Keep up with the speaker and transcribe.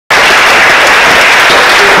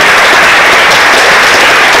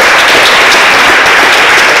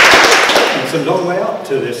it's a long way up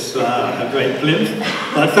to this great plinth.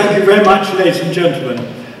 Thank you very much, ladies and gentlemen.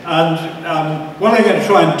 And what I'm going to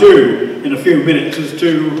try and do in a few minutes is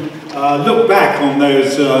to look back on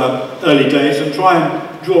those early days and try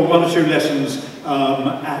and draw one or two lessons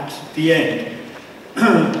at the end.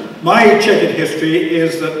 My checkered history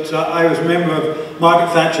is that I was a member of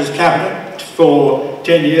Margaret Thatcher's cabinet for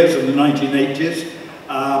 10 years in the 1980s.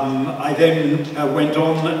 I then went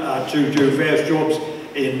on to do various jobs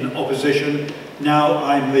in opposition. Now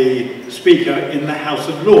I'm the Speaker in the House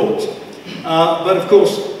of Lords. But of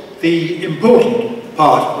course, the important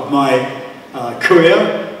part of my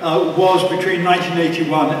career was between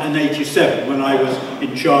 1981 and 87, when I was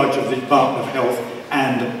in charge of the Department of Health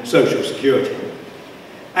and Social Security.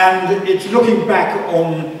 And it's looking back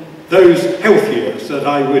on those health years that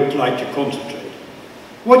I would like to concentrate.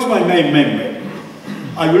 What's my main memory?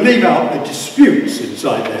 I will leave out the disputes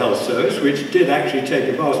inside the health service, which did actually take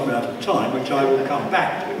a vast amount of time, which I will come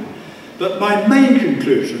back to. But my main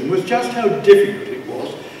conclusion was just how difficult it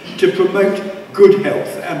was to promote good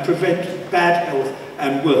health and prevent bad health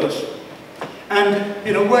and worse. And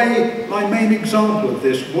in a way, my main example of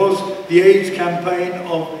this was the AIDS campaign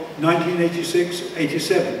of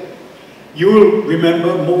 1986-87. You will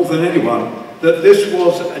remember more than anyone that this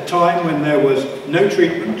was a time when there was no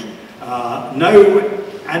treatment, no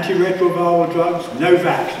antiretroviral drugs, no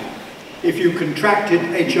vaccine. If you contracted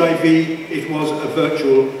HIV, it was a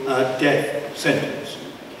virtual death sentence.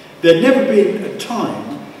 There'd never been a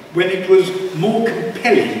time when it was more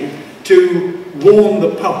compelling to warn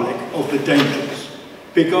the public of the dangers,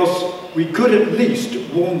 because we could at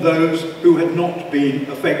least warn those who had not been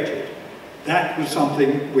affected. That was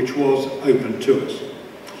something which was open to us.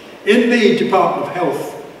 In the Department of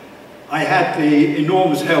Health, I had the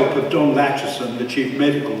enormous help of Don Latchison, the Chief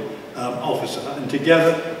Medical Officer, and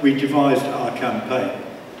together we devised our campaign.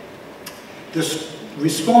 The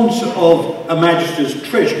response of Her Majesty's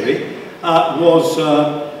Treasury was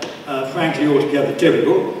frankly altogether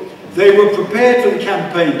typical. They were prepared for the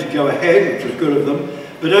campaign to go ahead, which was good of them,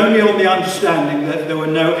 but only on the understanding that there were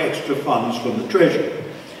no extra funds from the Treasury.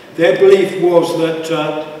 Their belief was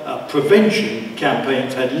that prevention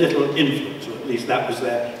campaigns had little influence, or at least that was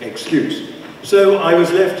their excuse. So I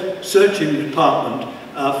was left searching the department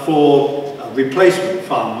for replacement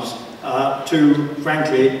funds to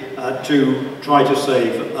try to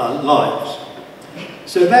save lives.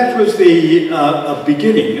 So that was the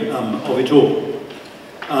beginning of it all.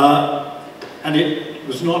 And it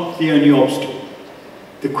was not the only obstacle.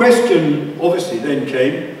 The question obviously then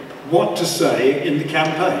came, what to say in the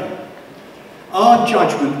campaign. Our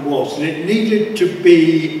judgment was that it needed to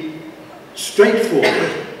be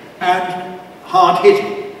straightforward and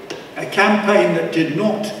hard-hitting. A campaign that did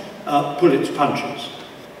not pull its punches,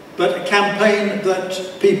 but a campaign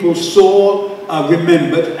that people saw,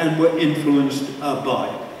 remembered and were influenced by.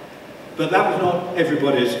 But that was not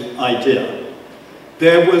everybody's idea.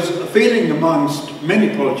 There was a feeling amongst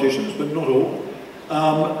many politicians, but not all,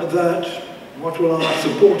 that what will our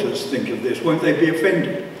supporters think of this? Won't they be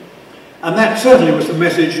offended? And that certainly was the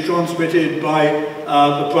message transmitted by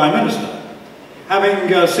the Prime Minister.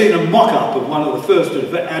 Having seen a mock-up of one of the first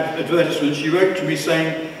advertisements, she wrote to me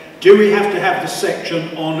saying, do we have to have the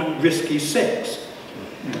section on risky sex?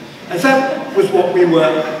 As that was what we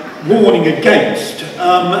were warning against,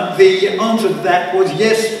 the answer to that was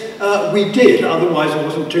yes, we did, otherwise there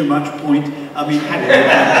wasn't too much point, having a campaign.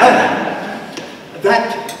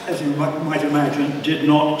 That, as you might imagine, did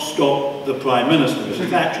not stop the Prime Minister, Mrs.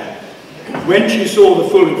 Thatcher. When she saw the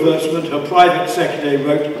full advertisement, her private secretary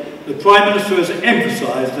wrote, the Prime Minister has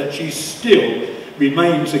emphasised that she still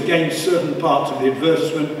remains against certain parts of the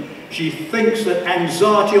advertisement. She thinks that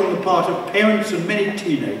anxiety on the part of parents and many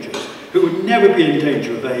teenagers who would never be in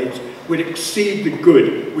danger of AIDS would exceed the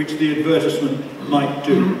good which the advertisement might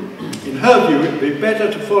do. In her view, it would be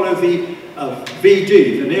better to follow the VD,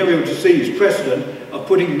 the venereal disease precedent of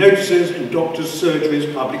putting notices in doctors'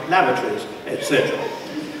 surgeries, public lavatories, etc.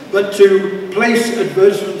 But to place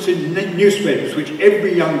advertisements in newspapers which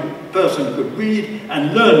every young person could read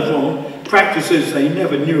and learn from, practices they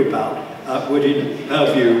never knew about, would, in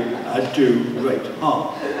her view, do great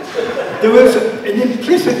harm. There was an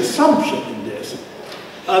implicit assumption in this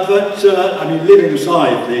that, I mean, leaving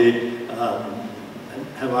aside the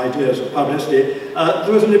have ideas of publicity,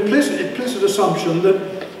 there was an implicit assumption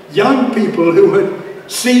that young people who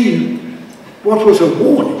had seen what was a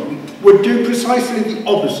warning would do precisely the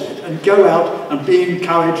opposite and go out and be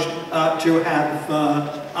encouraged to have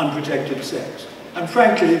unprotected sex. And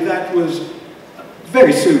frankly, that was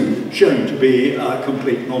very soon shown to be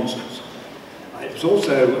complete nonsense. It was was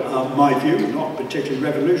also my view, not particularly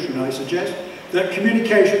revolutionary, I suggest, that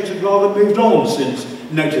communications had rather moved on since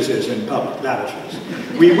notices in public lavatories.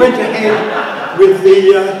 We went ahead with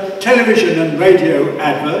the television and radio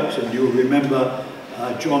adverts, and you'll remember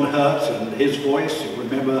John Hurt and his voice. You'll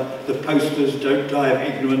remember the posters, "Don't Die of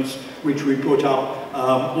Ignorance," which we put up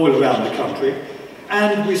all around the country.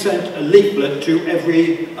 And we sent a leaflet to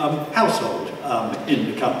every household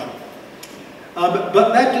in the country.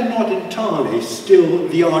 But that did not entirely still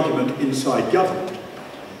the argument inside government.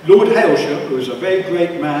 Lord Hailsham, who was a very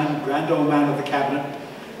great man, grand old man of the cabinet,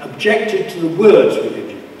 objected to the words we had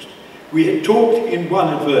used. We had talked in one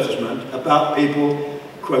advertisement about people,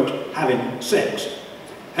 quote, having sex.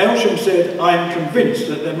 Hailsham said, "I am convinced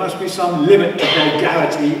that there must be some limit to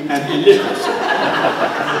vulgarity and illiteracy.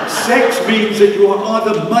 Sex means that you are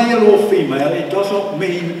either male or female. It does not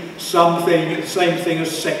mean the same thing as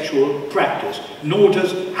sexual practice, nor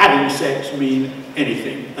does having sex mean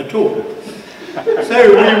anything at all." So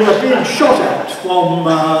we were being shot at from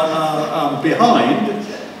behind,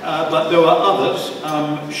 but there were others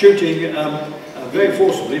shooting very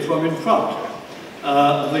forcibly from in front.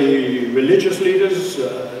 The religious leaders,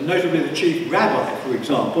 notably the chief rabbi, for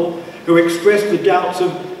example, who expressed the doubts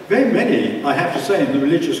of very many, I have to say, in the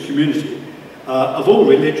religious community, of all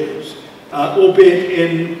religions, albeit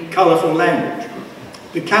in colourful language.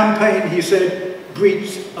 The campaign, he said,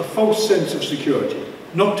 breeds a false sense of security,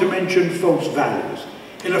 not to mention false values.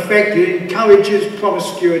 In effect, it encourages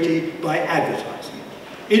promiscuity by advertising,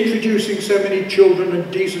 introducing so many children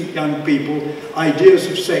and decent young people ideas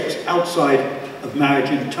of sex outside of marriage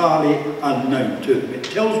entirely unknown to them. It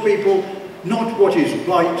tells people not what is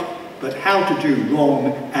right, but how to do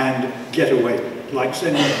wrong and get away with it, like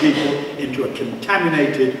sending people into a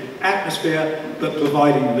contaminated atmosphere, but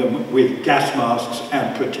providing them with gas masks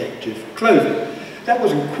and protective clothing. That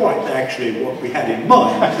wasn't quite actually what we had in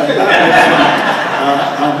mind.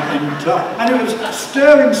 And it was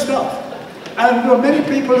stirring stuff. And there were many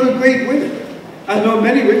people who agreed with it. And there were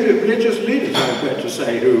many religious leaders, I regret to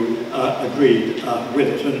say, who agreed with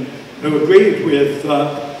it, and who agreed with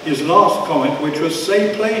his last comment, which was,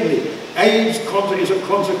 "Say plainly, AIDS is a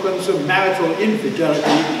consequence of marital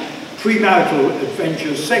infidelity, premarital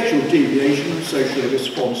adventures, sexual deviation, social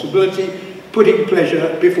irresponsibility, putting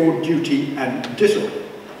pleasure before duty and discipline."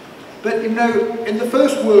 But you know, in the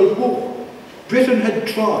First World War, Britain had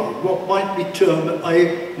tried what might be termed a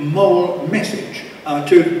moral message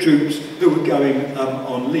to the troops who were going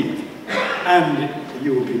on leave. And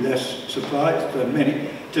you will be less surprised than many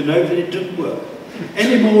to know that it didn't work.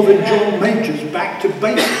 Any more than John Major's Back to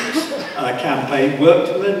Basics campaign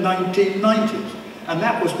worked in the 1990s. And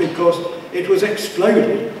that was because it was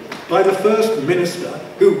exploded by the first minister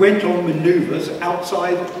who went on manoeuvres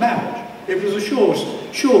outside marriage. It was a sure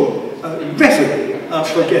recipe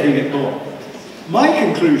for getting it wrong. My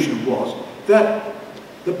conclusion was that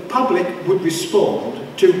the public would respond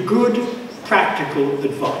to good, practical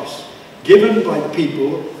advice given by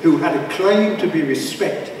people who had a claim to be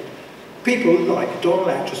respected, people like Donald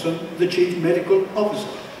Atchison, the chief medical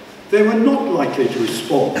officer. They were not likely to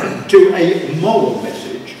respond to a moral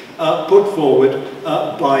message put forward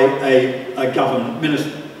by a government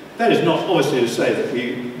minister. That is not obviously to say that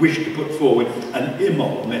we wish to put forward an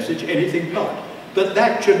immoral message, anything but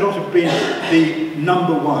that should not have been the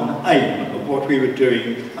number one aim of what we were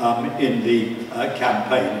doing in the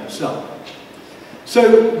campaign itself.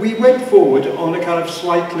 So we went forward on a kind of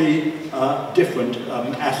slightly different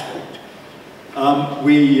aspect.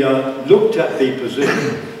 We looked at the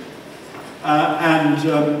position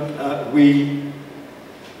and we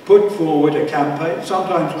put forward a campaign,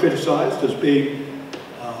 sometimes criticised as being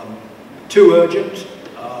too urgent,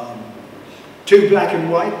 too black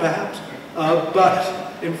and white perhaps, but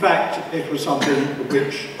in fact it was something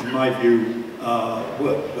which, in my view,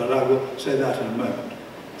 worked, but I will say that in a moment.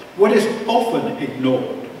 What is often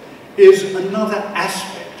ignored is another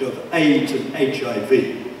aspect of AIDS and HIV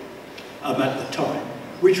at the time,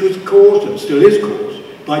 which was caused, and still is caused,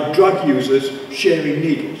 by drug users sharing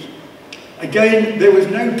needles. Again, there was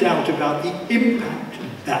no doubt about the impact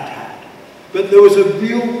that had, but there was a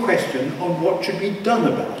real question on what should be done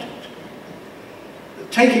about it.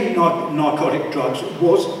 Taking narcotic drugs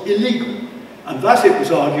was illegal, and thus it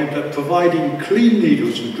was argued that providing clean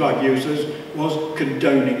needles to drug users was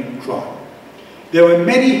condoning crime. There were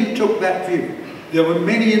many who took that view. There were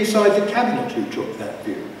many inside the cabinet who took that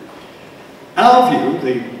view. Our view,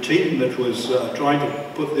 the team that was trying to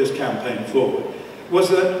put this campaign forward, was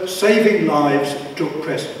that saving lives took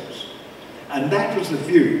precedence. And that was the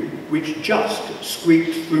view which just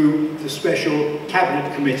squeaked through the special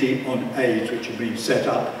Cabinet Committee on AIDS, which had been set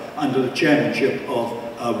up under the chairmanship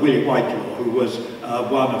of Willie Whitelaw, who was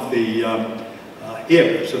one of the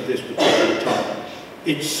heroes of this particular time.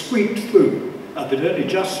 It squeaked through, but only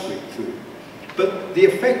just squeaked through. But the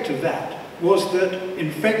effect of that was that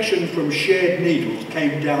infection from shared needles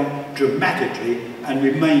came down dramatically and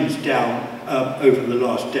remains down over the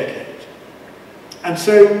last decade. And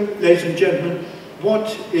so, ladies and gentlemen,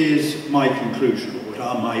 what is my conclusion, or what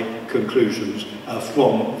are my conclusions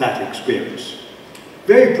from that experience?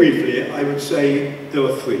 Very briefly, I would say there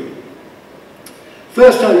are three.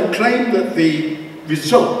 First, I would claim that the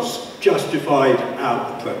results justified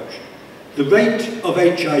our approach. The rate of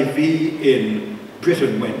HIV in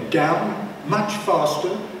Britain went down much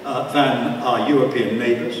faster than our European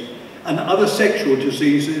neighbours, and other sexual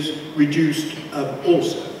diseases reduced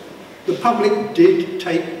also. The public did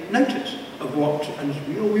take notice of what, and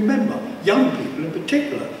we all remember, young people in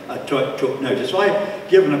particular took notice. I've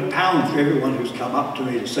given £1 for everyone who's come up to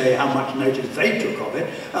me to say how much notice they took of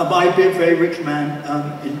it. I'd be a very rich man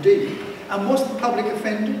indeed. And was the public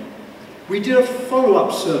offended? We did a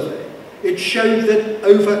follow-up survey. It showed that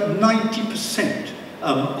over 90%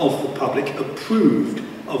 of the public approved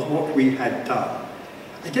of what we had done.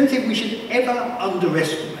 I don't think we should ever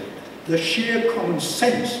underestimate the sheer common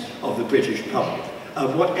sense of the British public,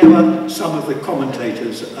 whatever some of the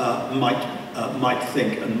commentators might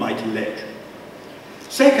think and might allege.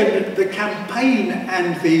 Second, the campaign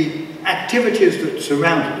and the activities that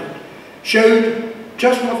surrounded it showed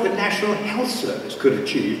just what the National Health Service could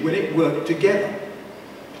achieve when it worked together.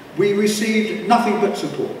 We received nothing but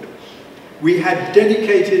support. We had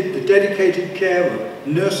the dedicated care of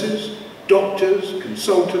nurses, doctors,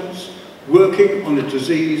 consultants, working on a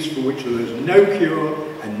disease for which there was no cure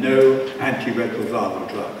and no antiretroviral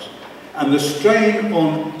drugs. And the strain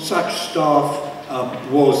on such staff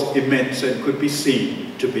was immense and could be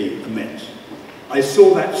seen to be immense. I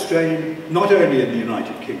saw that strain not only in the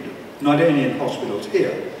United Kingdom, not only in hospitals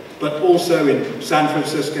here, but also in San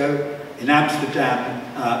Francisco, in Amsterdam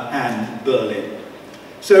and Berlin.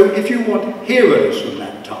 So if you want heroes from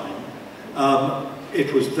that time,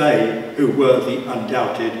 it was they who were the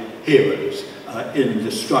undoubted heroes in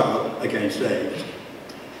the struggle against AIDS.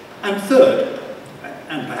 And third,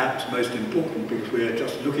 and perhaps most important, because we are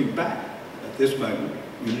just looking back at this moment,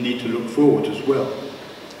 we need to look forward as well.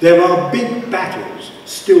 There are big battles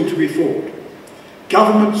still to be fought.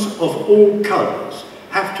 Governments of all colours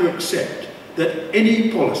have to accept that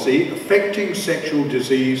any policy affecting sexual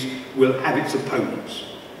disease will have its opponents.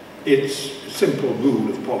 It's a simple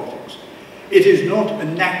rule of politics. It is not a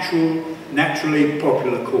naturally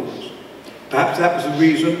popular cause. Perhaps that was the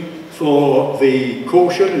reason for the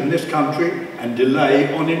caution in this country and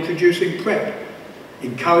delay on introducing PrEP,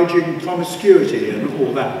 encouraging promiscuity and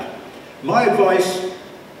all that. My advice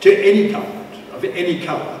to any government of any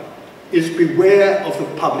colour is beware of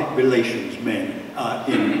the public relations men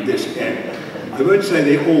in this area. I won't say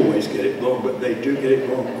they always get it wrong, but they do get it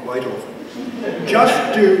wrong quite often.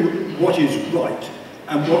 Just do what is right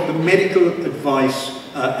and what the medical advice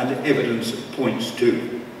and evidence points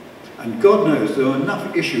to. And God knows there are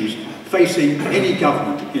enough issues facing any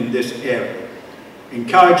government in this area.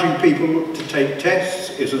 Encouraging people to take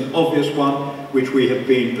tests is an obvious one which we have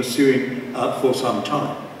been pursuing for some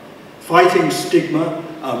time. Fighting stigma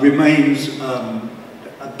remains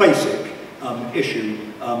a basic issue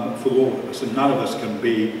for all of us, and none of us can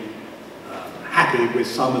be happy with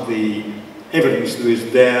some of the evidence there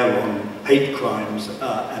is there on hate crimes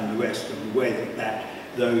and the rest, and the way that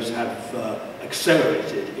those have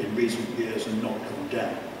accelerated in recent years and not gone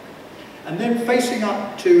down. And then facing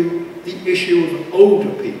up to the issue of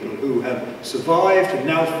older people who have survived and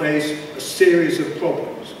now face a series of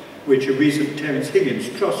problems, which a recent Terence Higgins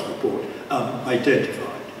Trust report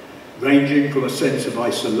identified, ranging from a sense of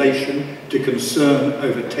isolation to concern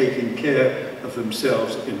over taking care of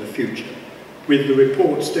themselves in the future, with the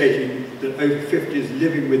report stating that over 50s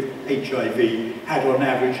living with HIV had on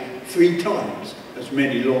average 3 times as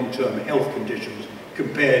many long-term health conditions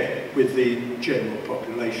compared with the general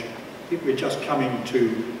population. I think we're just coming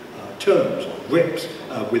to terms or grips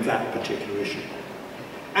with that particular issue.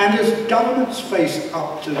 And as governments face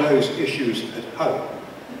up to those issues at home,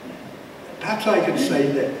 perhaps I could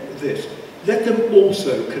say this, let them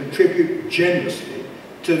also contribute generously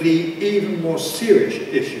to the even more serious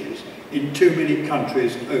issues in too many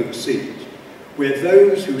countries overseas, where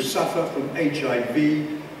those who suffer from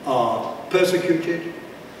HIV are persecuted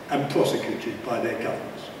and prosecuted by their governments.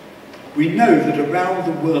 We know that around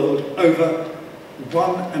the world, over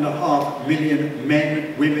 1.5 million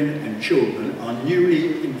men, women and children are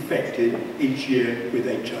newly infected each year with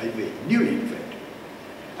HIV, newly infected.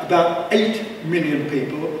 About 8 million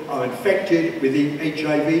people are infected with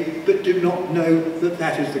HIV but do not know that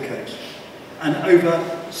that is the case. And over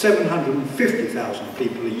 750,000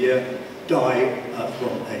 people a year die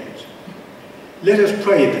from AIDS. Let us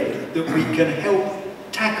pray then that we can help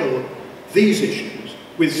tackle these issues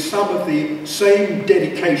with some of the same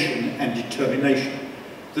dedication and determination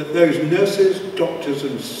that those nurses, doctors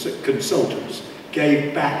and consultants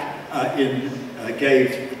gave to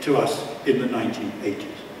us in the 1980s.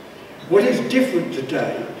 What is different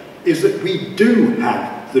today is that we do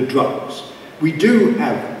have the drugs, we do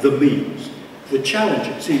have the means. The challenge,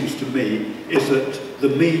 it seems to me, is that the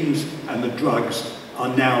means and the drugs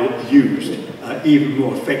are now used even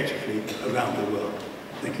more effectively around the world.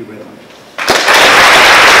 Thank you very much.